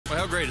Well,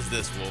 how great is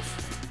this,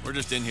 Wolf? We're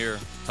just in here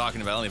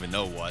talking about I don't even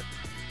know what.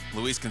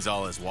 Luis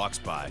Gonzalez walks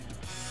by.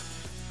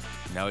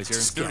 Now he's here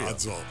in studio.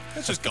 Gonzo.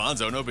 It's just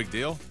Gonzo, no big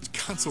deal.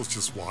 Gonzo's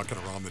just walking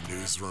around the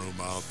newsroom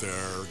out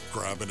there,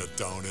 grabbing a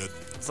donut.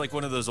 It's like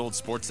one of those old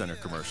Sports Center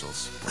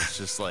commercials. It's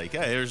just like,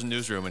 hey, here's a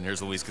newsroom, and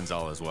here's Luis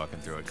Gonzalez walking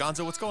through it.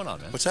 Gonzo, what's going on,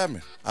 man? What's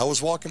happening? I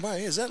was walking by.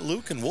 Hey, is that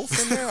Luke and Wolf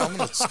in there? I'm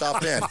going to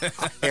stop in.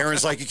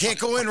 Aaron's like, you can't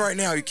go in right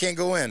now. You can't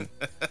go in.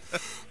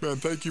 Man,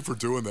 thank you for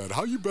doing that.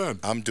 How you been?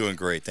 I'm doing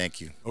great. Thank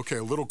you. Okay,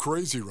 a little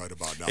crazy right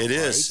about now. It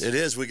is. It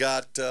is. We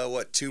got,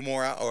 2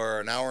 more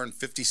or an hour and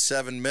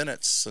 57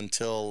 minutes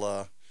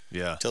until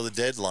the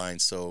deadline.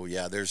 So,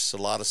 yeah, there's a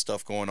lot of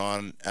stuff going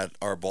on at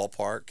our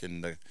ballpark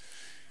and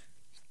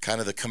kind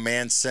of the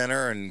command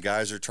center, and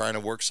guys are trying to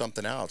work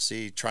something out.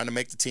 Trying to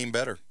make the team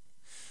better.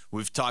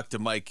 We've talked to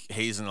Mike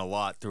Hazen a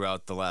lot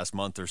throughout the last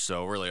month or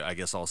so, really, I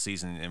guess all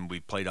season, and we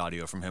played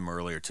audio from him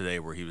earlier today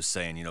where he was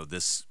saying,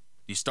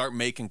 you start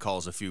making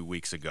calls a few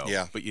weeks ago,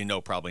 but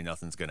probably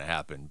nothing's going to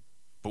happen.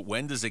 But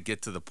when does it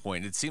get to the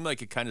point? It seemed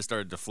like it kind of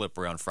started to flip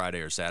around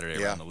Friday or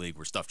Saturday around the league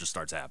where stuff just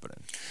starts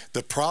happening.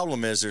 The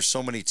problem is there's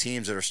so many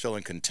teams that are still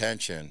in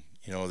contention.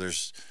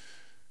 There's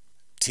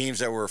teams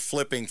that were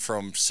flipping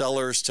from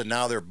sellers to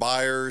now they're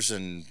buyers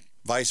and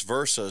vice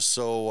versa.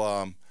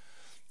 So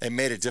it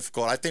made it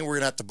difficult. I think we're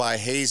going to have to buy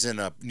Hazen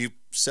a new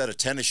set of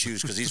tennis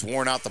shoes because he's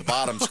worn out the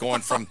bottoms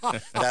going from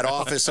that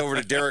office over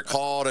to Derek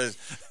Hall to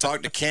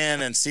talk to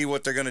Ken and see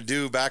what they're going to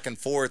do back and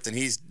forth. And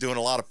he's doing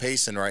a lot of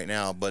pacing right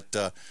now.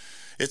 But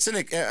it's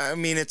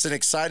an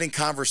exciting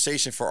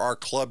conversation for our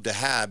club to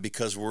have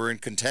because we're in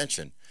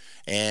contention.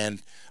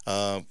 And,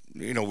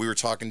 we were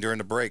talking during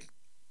the break.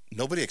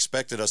 Nobody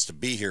expected us to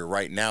be here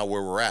right now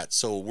where we're at.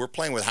 So we're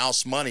playing with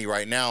house money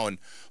right now, and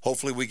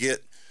hopefully we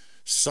get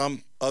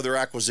some other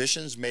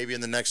acquisitions maybe in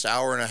the next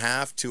hour and a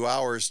half, 2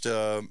 hours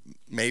to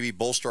maybe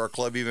bolster our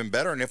club even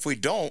better. And if we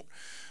don't,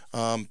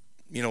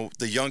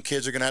 the young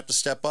kids are going to have to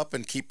step up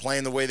and keep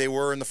playing the way they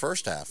were in the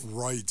first half.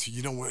 Right.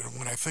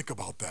 When I think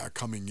about that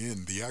coming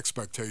in, the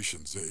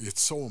expectations,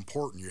 it's so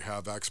important you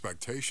have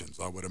expectations.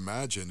 I would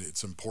imagine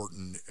it's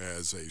important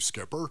as a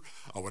skipper.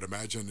 I would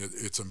imagine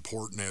it's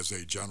important as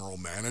a general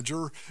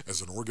manager,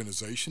 as an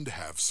organization to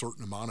have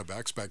certain amount of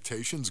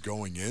expectations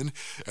going in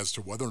as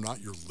to whether or not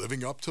you're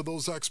living up to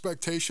those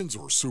expectations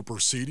or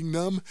superseding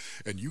them.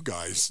 And you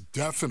guys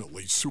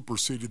definitely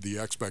superseded the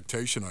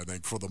expectation, I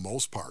think, for the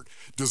most part.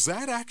 Does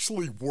that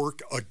actually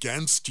work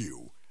against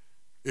you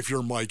if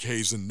you're Mike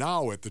Hazen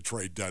now at the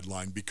trade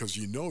deadline because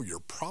you're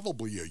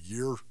probably a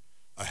year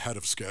ahead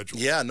of schedule?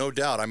 Yeah, no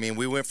doubt. I mean,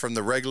 we went from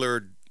the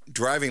regular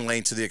driving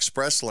lane to the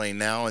express lane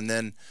now,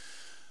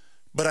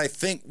 but I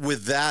think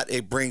with that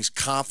it brings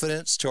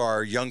confidence to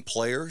our young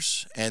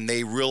players, and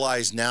they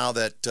realize now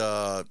that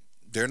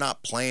they're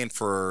not playing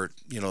for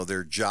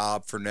their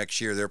job for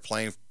next year. They're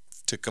playing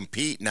to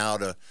compete now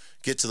to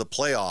get to the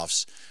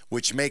playoffs,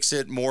 which makes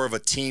it more of a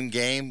team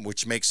game,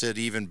 which makes it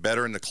even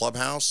better in the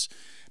clubhouse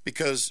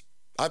because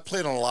I've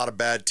played on a lot of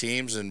bad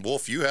teams, and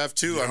Wolf, you have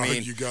too. Yeah, I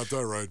mean, you got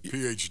that right.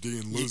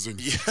 PhD in losing.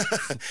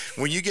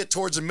 When you get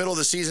towards the middle of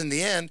the season,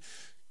 the end,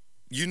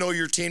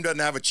 your team doesn't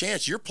have a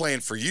chance. You're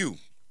playing for you.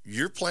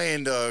 You're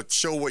playing to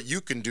show what you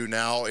can do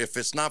now. If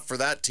it's not for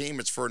that team,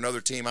 it's for another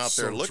team out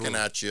there looking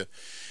at you.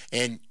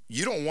 And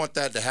you don't want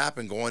that to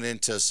happen going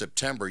into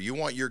September. You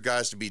want your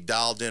guys to be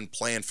dialed in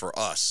playing for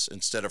us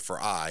instead of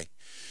for I.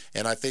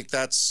 And I think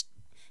that's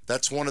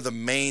one of the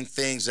main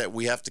things that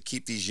we have to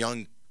keep these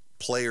young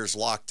players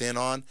locked in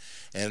on.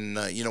 And,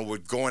 we're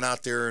going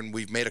out there and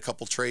we've made a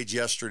couple trades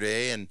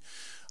yesterday and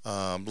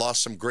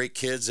lost some great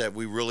kids that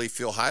we really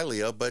feel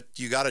highly of. But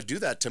you got to do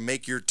that to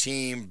make your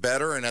team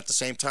better. And at the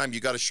same time, you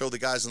got to show the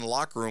guys in the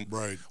locker room,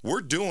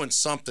 we're doing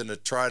something to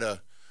try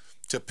to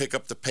pick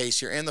up the pace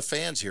here, and the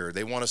fans here,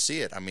 they want to see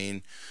it. I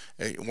mean,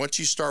 once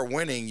you start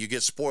winning, you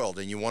get spoiled,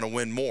 and you want to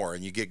win more,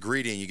 and you get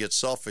greedy, and you get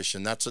selfish,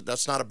 and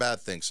that's not a bad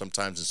thing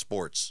sometimes in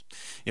sports.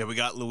 Yeah, we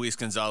got Luis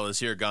Gonzalez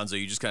here. Gonzo,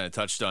 you just kind of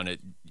touched on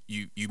it.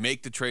 You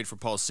make the trade for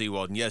Paul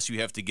Sewald, and yes,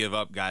 you have to give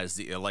up guys.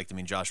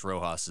 Josh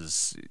Rojas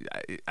is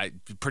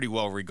pretty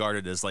well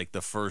regarded as like the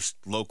first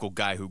local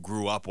guy who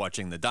grew up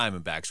watching the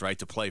Diamondbacks, right,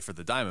 to play for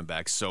the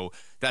Diamondbacks. So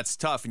that's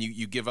tough, and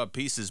you give up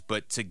pieces,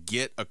 but to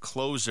get a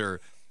closer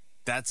 –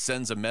 that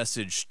sends a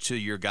message to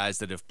your guys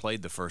that have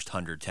played the first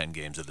 110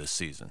 games of this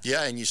season.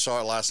 Yeah, and you saw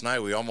it last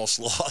night. We almost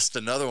lost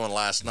another one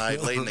last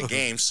night late in the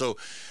game. So,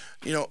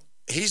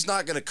 he's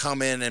not going to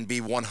come in and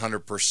be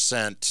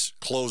 100%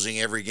 closing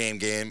every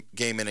game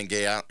in and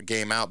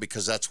game out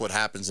because that's what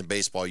happens in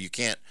baseball. You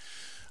can't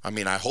 –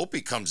 I hope he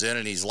comes in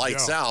and he's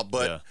lights out,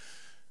 but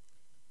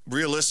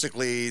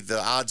realistically,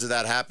 the odds of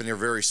that happening are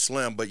very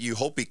slim, but you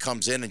hope he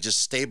comes in and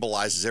just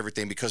stabilizes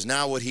everything because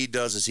now what he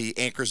does is he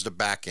anchors the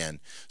back end.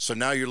 So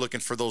now you're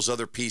looking for those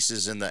other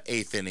pieces in the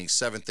 8th inning,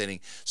 7th inning.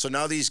 So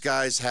now these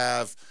guys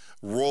have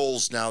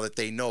roles now that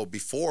they know.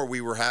 Before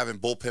we were having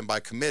bullpen by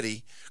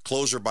committee,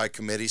 closer by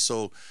committee,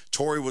 so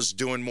Torrey was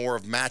doing more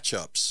of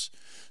matchups.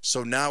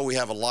 So now we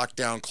have a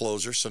lockdown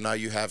closer. So now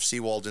you have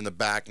Seawald in the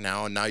back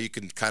now, and now you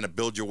can kind of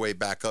build your way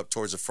back up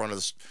towards the front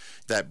of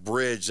that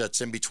bridge that's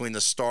in between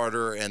the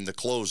starter and the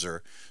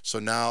closer. So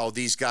now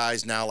these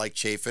guys now, like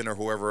Chafin or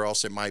whoever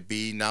else it might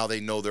be, now they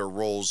know their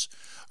roles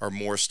are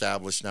more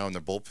established now in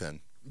their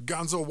bullpen.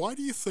 Gonzo, why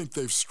do you think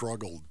they've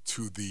struggled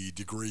to the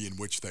degree in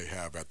which they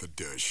have at the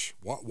dish?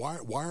 Why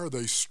are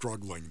they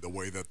struggling the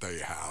way that they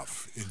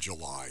have in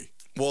July?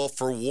 Well,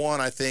 for one,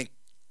 I think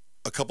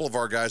a couple of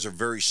our guys are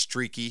very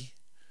streaky.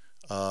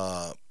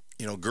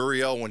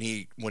 Gurriel,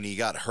 when he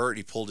got hurt,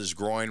 he pulled his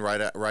groin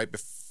right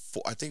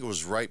before. I think it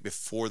was right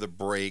before the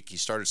break. He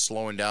started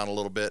slowing down a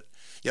little bit.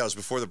 Yeah, it was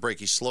before the break.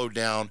 He slowed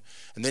down,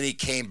 and then he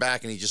came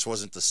back, and he just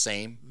wasn't the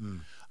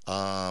same.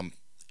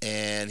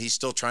 And he's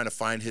still trying to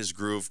find his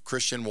groove.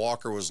 Christian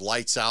Walker was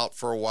lights out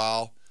for a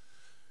while.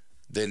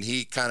 Then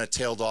he kind of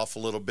tailed off a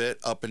little bit,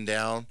 up and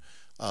down.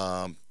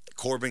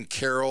 Corbin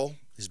Carroll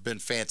has been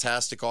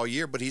fantastic all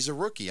year, but he's a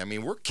rookie. I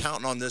mean, we're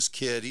counting on this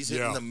kid. He's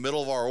in the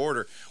middle of our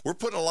order. We're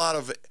putting a lot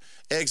of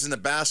eggs in the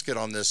basket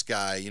on this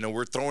guy.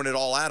 We're throwing it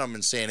all at him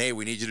and saying, hey,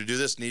 we need you to do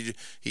this.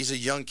 He's a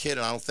young kid,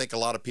 and I don't think a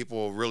lot of people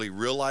will really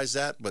realize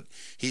that, but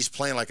he's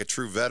playing like a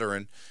true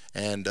veteran.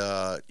 And,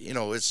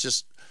 it's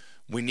just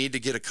we need to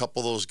get a couple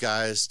of those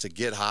guys to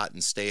get hot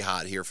and stay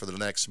hot here for the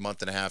next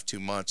month and a half, 2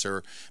 months,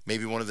 or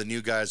maybe one of the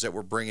new guys that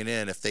we're bringing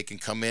in, if they can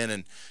come in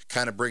and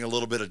kind of bring a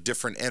little bit of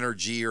different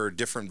energy or a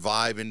different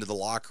vibe into the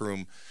locker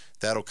room,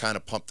 that'll kind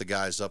of pump the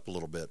guys up a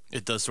little bit.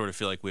 It does sort of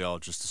feel like we all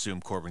just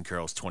assume Corbin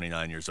Carroll's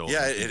 29 years old.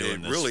 Yeah,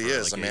 it really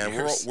is. Like, I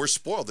mean, we're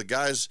spoiled. The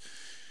guy's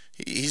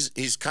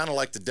he's kind of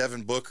like the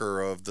Devin Booker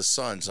of the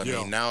Suns. I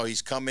mean, now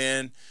he's come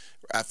in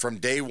from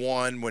day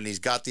one when he's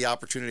got the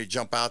opportunity to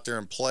jump out there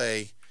and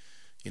play.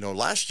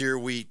 Last year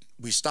we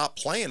stopped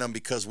playing him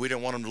because we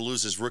didn't want him to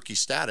lose his rookie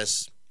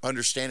status,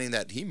 understanding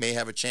that he may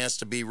have a chance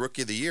to be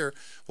Rookie of the Year.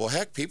 Well,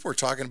 heck, people are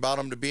talking about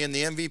him to be in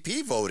the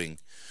MVP voting.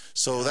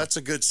 So that's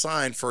a good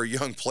sign for a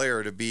young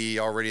player to be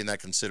already in that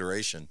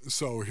consideration.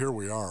 So here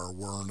we are.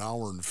 We're an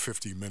hour and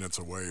 50 minutes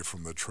away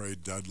from the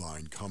trade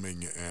deadline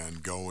coming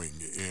and going.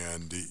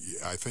 And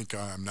I think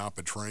I'm not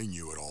betraying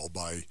you at all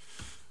by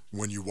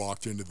when you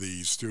walked into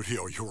the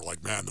studio, you were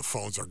like, man, the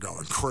phones are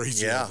going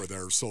crazy over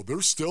there. So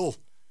they're still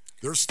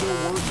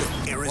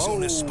working.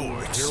 Arizona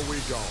Sports. Here we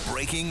go.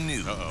 Breaking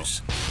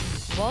news.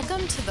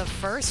 Welcome to the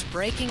first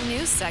breaking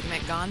news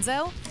segment,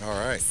 Gonzo.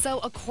 All right. So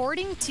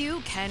according to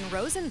Ken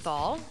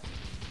Rosenthal,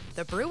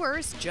 the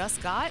Brewers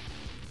just got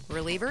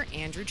reliever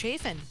Andrew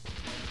Chafin.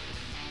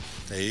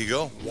 There you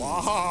go.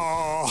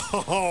 Wow.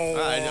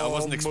 I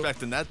wasn't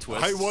expecting that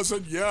twist. I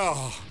wasn't,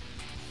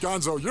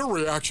 Gonzo, your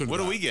reaction What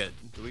to do that? we get?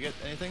 Do we get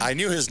anything? I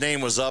knew his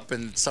name was up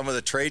in some of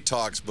the trade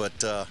talks,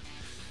 but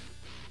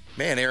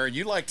man, Aaron,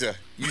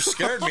 you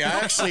scared me.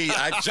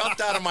 I jumped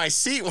out of my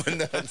seat when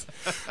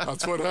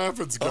That's what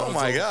happens, Gonzo. Oh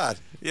my God.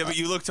 Yeah, but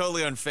you look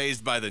totally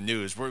unfazed by the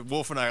news.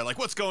 Wolf and I are like,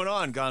 what's going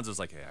on? Gonzo's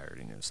like, hey, I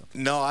already knew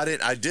something. No, I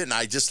didn't.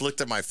 I just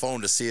looked at my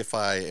phone to see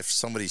if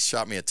somebody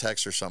shot me a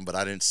text or something, but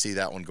I didn't see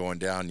that one going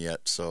down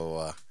yet.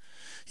 So,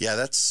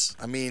 it's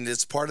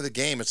part of the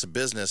game. It's a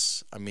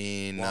business. I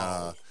mean,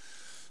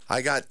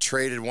 I got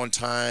traded one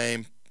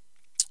time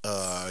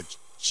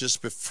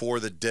just before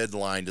the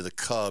deadline to the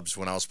Cubs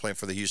when I was playing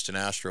for the Houston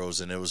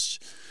Astros, and it's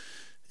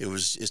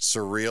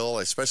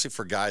surreal, especially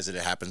for guys that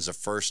it happens the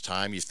first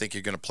time. You think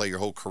you're going to play your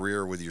whole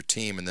career with your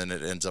team, and then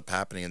it ends up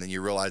happening, and then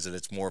you realize that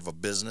it's more of a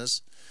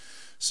business.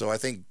 So I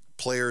think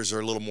players are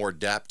a little more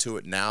adapt to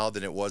it now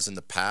than it was in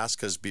the past,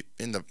 because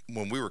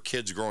when we were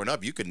kids growing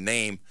up, you could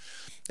name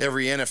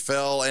every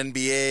NFL,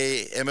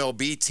 NBA,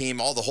 MLB team,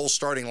 the whole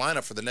starting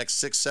lineup for the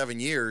next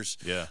 6-7 years.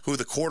 Yeah. Who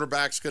the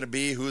quarterback's going to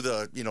be, who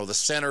the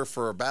center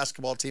for a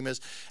basketball team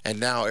is, and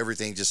now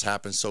everything just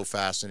happens so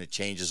fast and it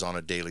changes on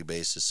a daily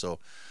basis. So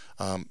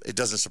it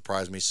doesn't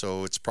surprise me.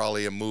 So it's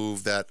probably a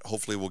move that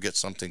hopefully we'll get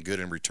something good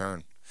in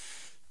return.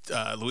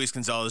 Luis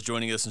Gonzalez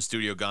joining us in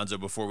studio, Gonzo,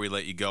 before we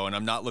let you go. And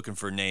I'm not looking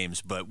for names,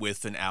 but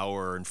with an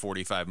hour and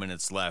 45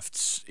 minutes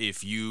left,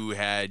 if you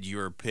had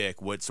your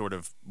pick, what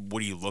are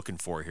you looking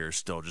for here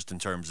still, just in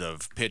terms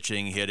of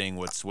pitching, hitting?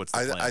 What's the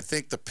plan? I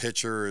think the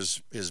pitcher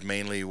is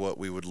mainly what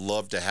we would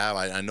love to have.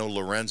 I know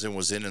Lorenzen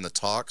was in the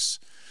talks,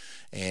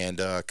 and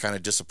kind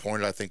of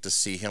disappointed, I think, to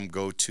see him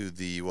go to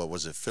the,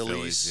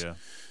 Phillies? Yeah.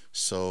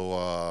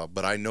 So,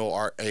 but I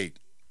know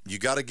you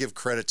got to give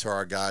credit to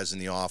our guys in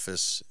the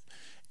office.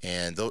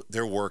 And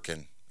they're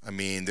working. I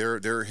mean,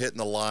 they're hitting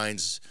the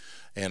lines,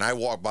 and I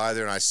walk by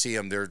there and I see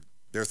them.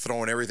 They're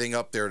throwing everything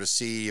up there to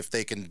see if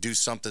they can do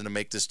something to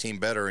make this team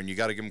better. And you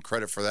got to give them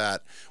credit for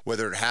that,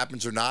 whether it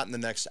happens or not in the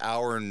next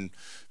hour and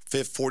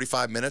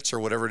 45 minutes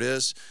or whatever it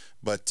is.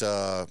 But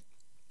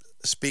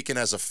speaking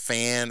as a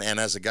fan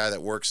and as a guy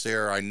that works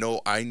there, I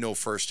know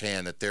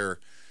firsthand that they're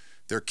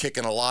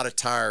kicking a lot of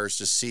tires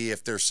to see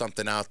if there's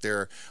something out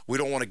there. We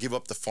don't want to give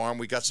up the farm.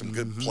 We got some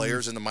good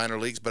players in the minor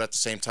leagues, but at the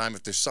same time,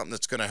 if there's something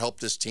that's going to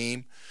help this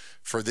team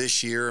for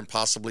this year and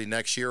possibly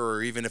next year,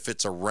 or even if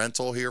it's a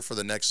rental here for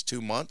the next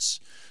 2 months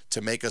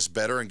to make us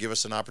better and give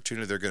us an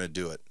opportunity, they're going to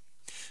do it.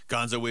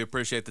 Gonzo, we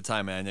appreciate the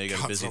time, man. I know you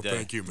got a busy Gonzo, day.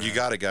 thank you, man. You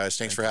got it, guys.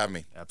 Thanks for having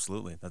me.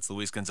 Absolutely. That's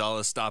Luis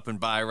Gonzalez stopping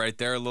by right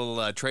there. A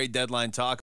little trade deadline talk.